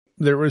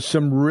There was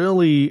some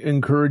really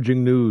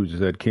encouraging news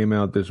that came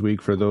out this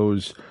week for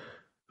those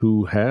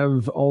who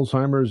have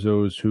Alzheimer's,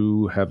 those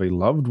who have a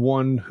loved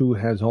one who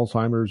has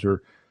Alzheimer's,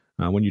 or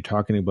when you're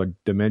talking about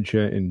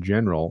dementia in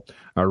general.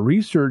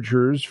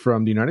 Researchers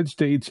from the United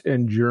States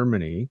and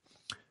Germany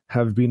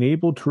have been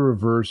able to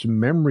reverse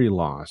memory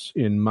loss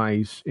in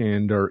mice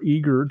and are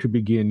eager to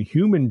begin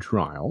human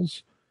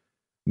trials,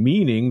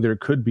 meaning there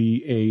could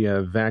be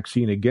a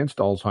vaccine against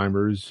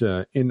Alzheimer's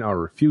in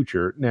our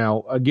future.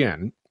 Now,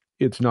 again,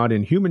 it's not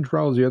in human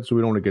trials yet, so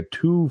we don't want to get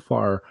too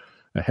far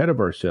ahead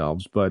of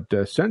ourselves. But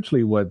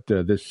essentially what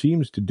this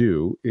seems to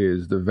do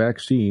is the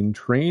vaccine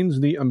trains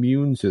the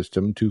immune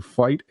system to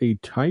fight a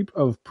type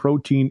of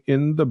protein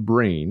in the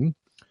brain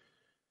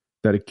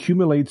that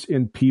accumulates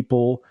in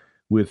people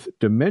with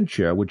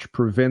dementia, which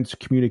prevents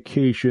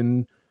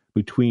communication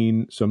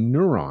between some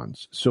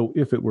neurons. So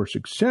if it were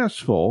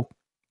successful,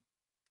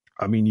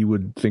 I mean, you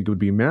would think it would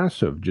be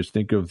massive. Just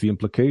think of the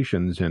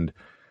implications and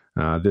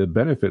the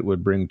benefit it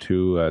would bring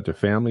to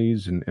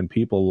families and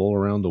people all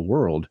around the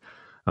world.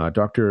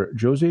 Dr.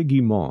 Jose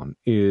Guimon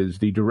is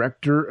the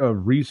Director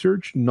of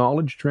Research,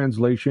 Knowledge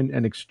Translation,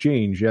 and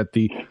Exchange at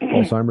the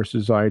Alzheimer's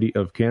Society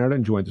of Canada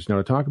and joins us now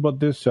to talk about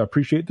this.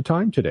 Appreciate the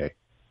time today.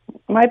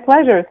 My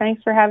pleasure.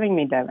 Thanks for having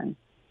me, Devin.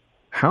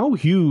 How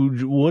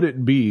huge would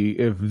it be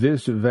if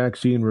this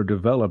vaccine were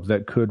developed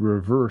that could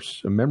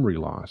reverse memory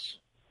loss?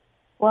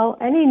 Well,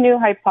 any new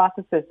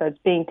hypothesis that's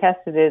being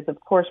tested is, of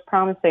course,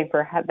 promising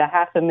for the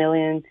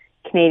 500,000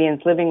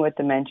 Canadians living with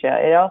dementia.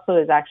 It also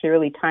is actually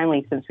really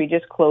timely since we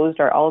just closed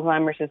our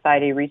Alzheimer's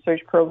Society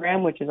research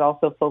program, which is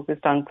also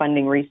focused on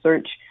funding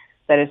research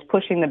that is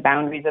pushing the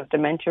boundaries of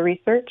dementia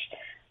research.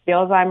 The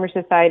Alzheimer's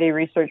Society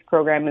research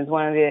program is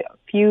one of the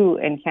few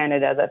in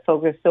Canada that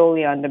focus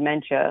solely on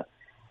dementia.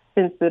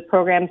 Since the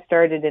program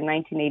started in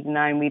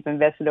 1989, we've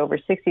invested over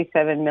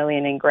 $67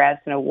 million in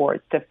grants and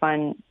awards to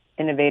fund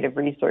innovative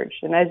research.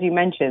 And as you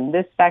mentioned,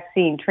 this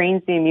vaccine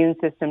trains the immune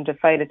system to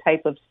fight a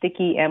type of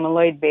sticky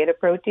amyloid beta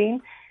protein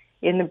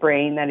in the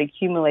brain that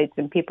accumulates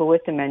in people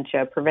with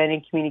dementia,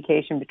 preventing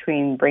communication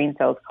between brain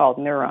cells called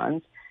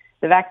neurons.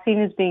 The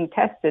vaccine is being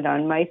tested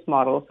on mice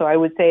models, so I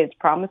would say it's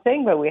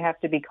promising, but we have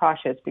to be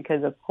cautious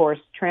because, of course,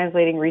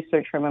 translating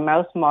research from a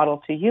mouse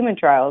model to human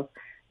trials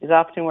is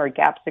often where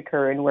gaps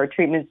occur and where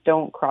treatments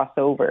don't cross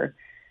over.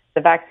 The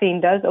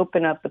vaccine does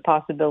open up the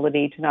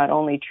possibility to not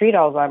only treat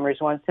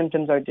Alzheimer's once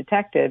symptoms are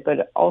detected,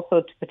 but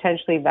also to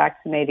potentially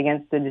vaccinate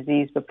against the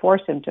disease before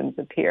symptoms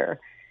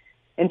appear.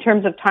 In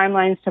terms of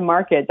timelines to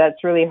market,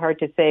 that's really hard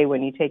to say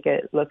when you take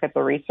a look at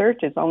the research.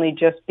 It's only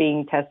just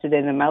being tested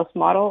in a mouse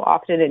model.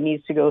 Often it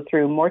needs to go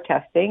through more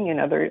testing in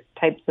other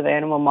types of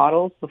animal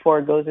models before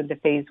it goes into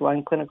phase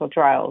 1 clinical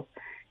trials,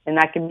 and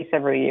that can be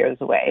several years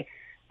away.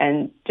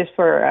 And just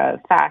for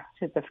a fact,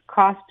 the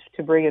cost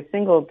to bring a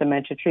single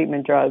dementia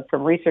treatment drug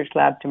from research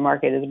lab to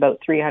market is about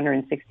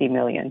 $360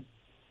 million.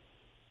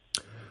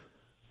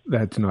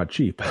 That's not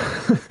cheap.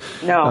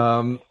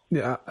 No.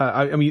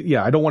 I mean,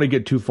 I don't want to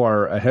get too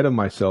far ahead of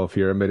myself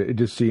here, but it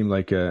just seemed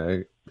like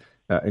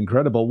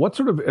incredible. What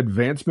sort of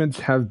advancements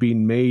have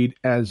been made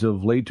as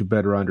of late to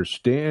better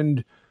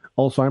understand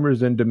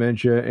Alzheimer's and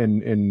dementia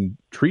and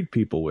treat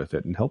people with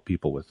it and help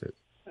people with it?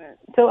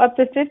 So up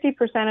to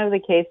 50% of the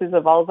cases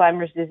of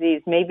Alzheimer's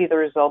disease may be the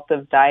result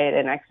of diet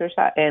and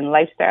exercise and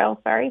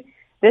lifestyle.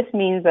 This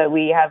means that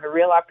we have a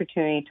real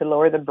opportunity to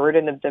lower the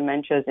burden of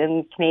dementias in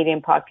the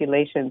Canadian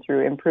population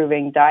through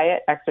improving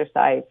diet,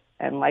 exercise,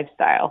 and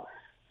lifestyle.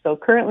 So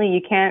currently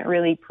you can't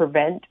really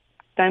prevent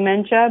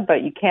dementia,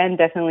 but you can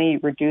definitely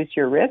reduce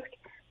your risk.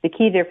 The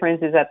key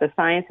difference is that the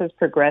science has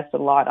progressed a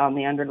lot on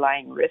the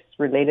underlying risks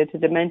related to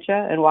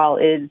dementia. And while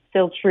it is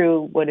still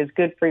true what is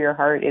good for your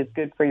heart is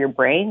good for your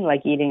brain,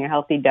 like eating a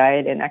healthy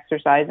diet and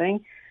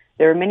exercising,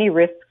 there are many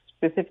risks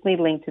specifically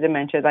linked to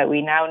dementia that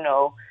we now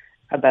know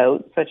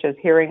about, such as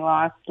hearing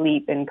loss,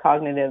 sleep, and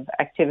cognitive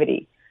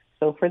activity.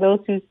 So for those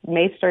who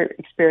may start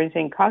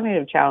experiencing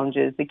cognitive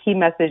challenges, the key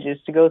message is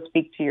to go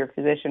speak to your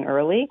physician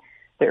early.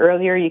 The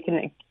earlier you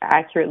can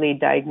accurately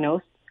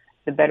diagnose,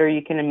 the better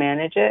you can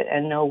manage it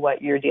and know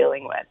what you're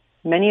dealing with.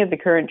 Many of the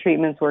current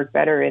treatments work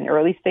better in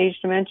early stage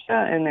dementia,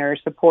 and there are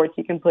supports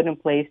you can put in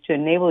place to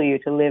enable you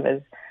to live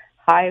as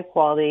high a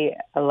quality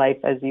a life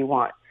as you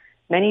want.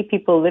 Many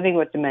people living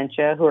with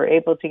dementia who are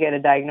able to get a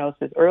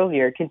diagnosis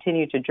earlier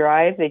continue to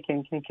drive, they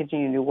can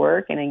continue to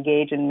work and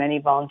engage in many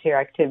volunteer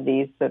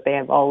activities that they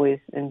have always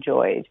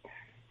enjoyed.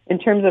 In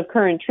terms of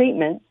current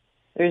treatments,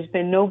 there's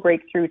been no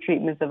breakthrough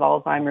treatments of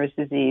Alzheimer's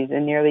disease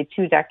in nearly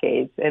 2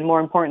 decades, and more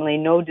importantly,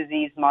 no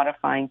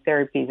disease-modifying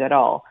therapies at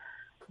all.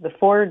 The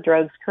 4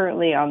 drugs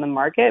currently on the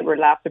market were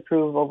last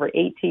approved over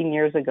 18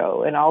 years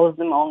ago, and all of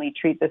them only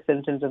treat the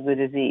symptoms of the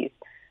disease.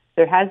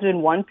 There has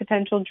been one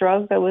potential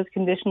drug that was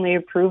conditionally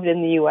approved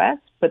in the U.S.,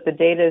 but the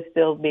data is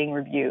still being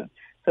reviewed.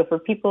 So for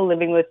people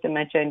living with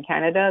dementia in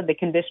Canada, the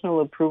conditional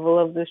approval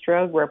of this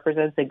drug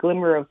represents a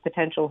glimmer of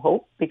potential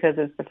hope because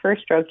it's the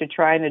first drug to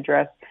try and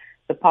address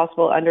the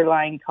possible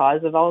underlying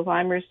cause of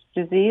Alzheimer's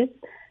disease,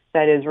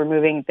 that is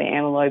removing the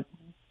amyloid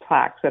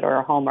plaques that are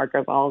a hallmark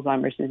of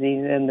Alzheimer's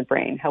disease in the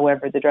brain.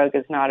 However, the drug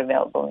is not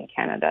available in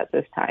Canada at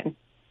this time.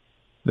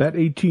 That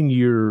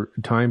 18-year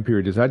time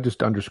period, does that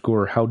just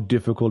underscore how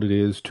difficult it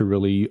is to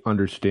really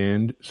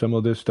understand some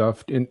of this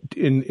stuff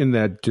in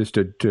that just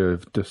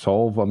to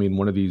solve? I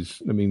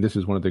mean, this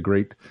is one of the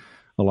great,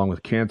 along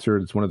with cancer,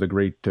 it's one of the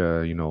great,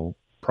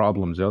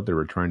 problems out there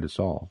we're trying to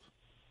solve.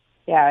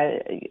 Yeah,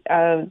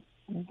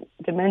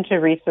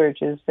 dementia research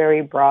is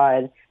very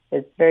broad.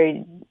 It's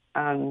very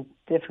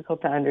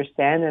difficult to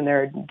understand, and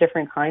there are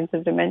different kinds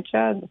of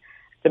dementia.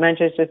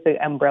 Dementia is just an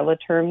umbrella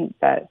term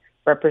that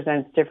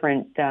represents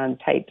different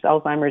types.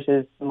 Alzheimer's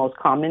is the most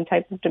common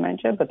type of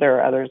dementia, but there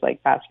are others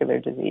like vascular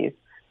disease.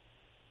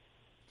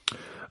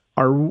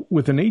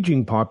 With an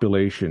aging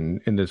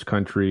population in this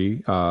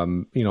country,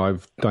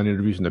 I've done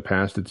interviews in the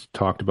past. It's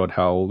talked about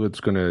how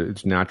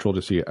it's natural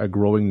to see a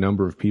growing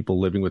number of people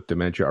living with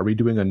dementia. Are we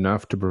doing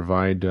enough to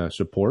provide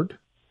support?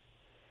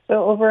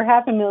 So over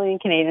 500,000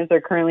 Canadians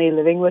are currently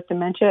living with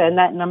dementia, and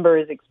that number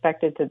is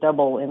expected to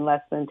double in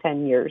less than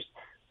 10 years.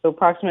 So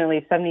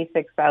approximately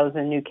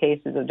 76,000 new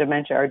cases of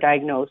dementia are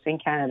diagnosed in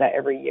Canada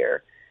every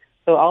year.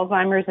 So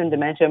Alzheimer's and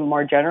dementia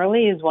more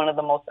generally is one of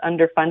the most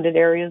underfunded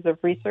areas of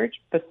research,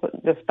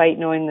 despite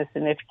knowing the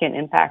significant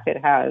impact it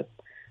has.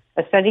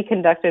 A study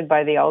conducted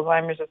by the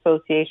Alzheimer's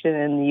Association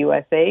in the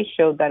USA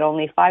showed that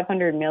only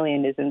 $500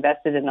 million is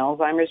invested in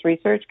Alzheimer's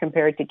research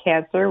compared to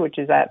cancer, which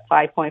is at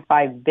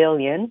 $5.5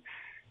 billion,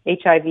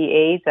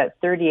 HIV/AIDS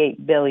at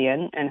 $38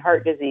 billion, and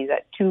heart disease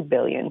at $2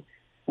 billion.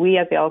 We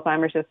at the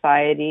Alzheimer's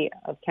Society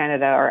of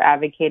Canada are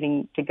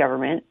advocating to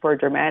government for a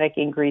dramatic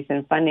increase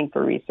in funding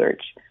for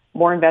research.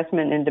 More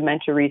investment in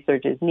dementia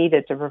research is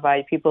needed to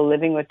provide people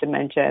living with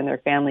dementia and their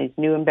families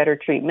new and better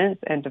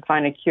treatments and to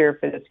find a cure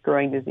for this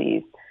growing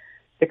disease.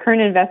 The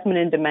current investment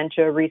in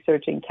dementia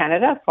research in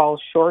Canada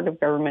falls short of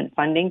government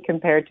funding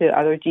compared to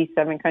other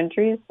G7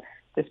 countries.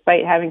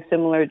 Despite having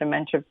similar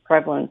dementia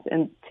prevalence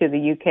to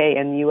the UK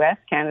and the US,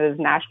 Canada's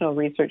national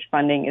research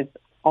funding is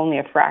only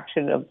a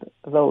fraction of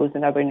those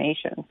in other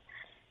nations.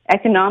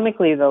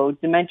 Economically, though,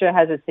 dementia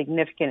has a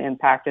significant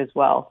impact as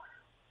well.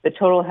 The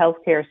total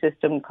healthcare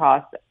system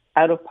costs,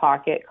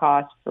 out-of-pocket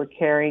costs for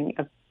caring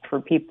for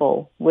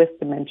people with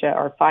dementia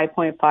are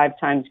 5.5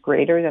 times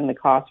greater than the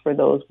cost for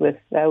those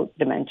without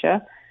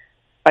dementia.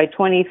 By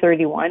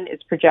 2031,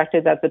 it's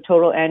projected that the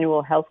total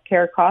annual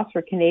healthcare cost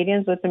for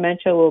Canadians with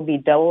dementia will be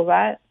double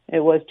that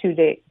it was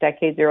 2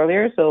 decades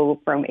earlier,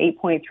 so from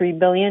 $8.3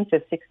 billion to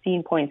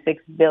 $16.6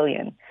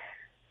 billion.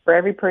 For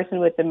every person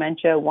with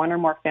dementia, one or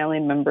more family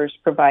members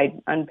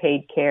provide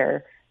unpaid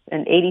care,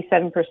 and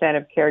 87%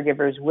 of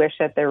caregivers wish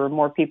that there were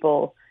more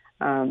people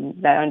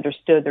that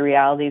understood the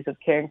realities of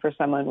caring for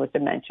someone with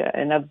dementia.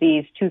 And of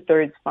these,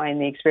 2/3 find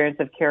the experience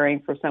of caring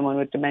for someone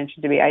with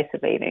dementia to be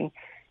isolating.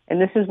 And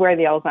this is where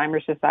the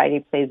Alzheimer's Society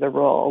plays a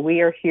role.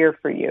 We are here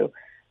for you.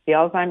 The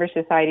Alzheimer's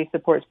Society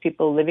supports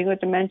people living with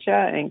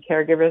dementia and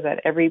caregivers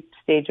at every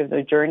stage of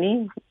their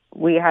journey.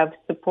 We have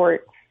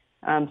support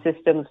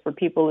systems for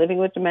people living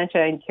with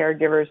dementia and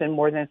caregivers in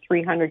more than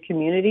 300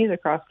 communities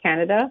across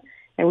Canada.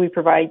 And we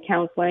provide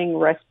counseling,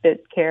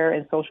 respite care,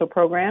 and social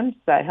programs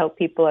that help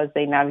people as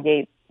they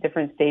navigate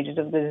different stages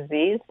of the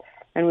disease.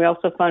 And we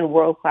also fund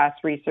world-class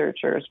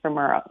researchers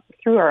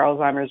through our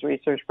Alzheimer's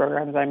research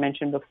programs I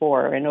mentioned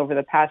before. And over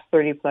the past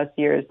 30-plus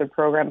years, the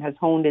program has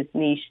honed its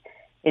niche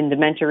in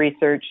dementia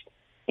research,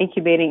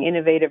 incubating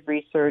innovative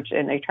research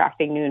and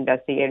attracting new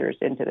investigators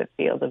into the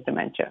field of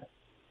dementia.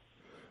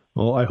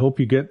 Well, I hope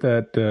you get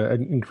that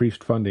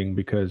increased funding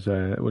because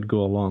it would go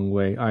a long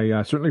way.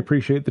 I certainly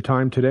appreciate the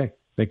time today.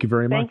 Thank you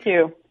very much. Thank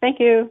you. Thank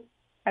you.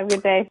 Have a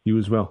good day. You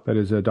as well. That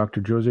is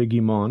Dr. Jose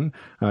Guimon,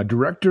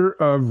 Director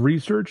of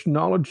Research,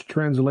 Knowledge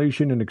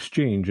Translation and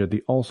Exchange at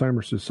the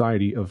Alzheimer's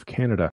Society of Canada.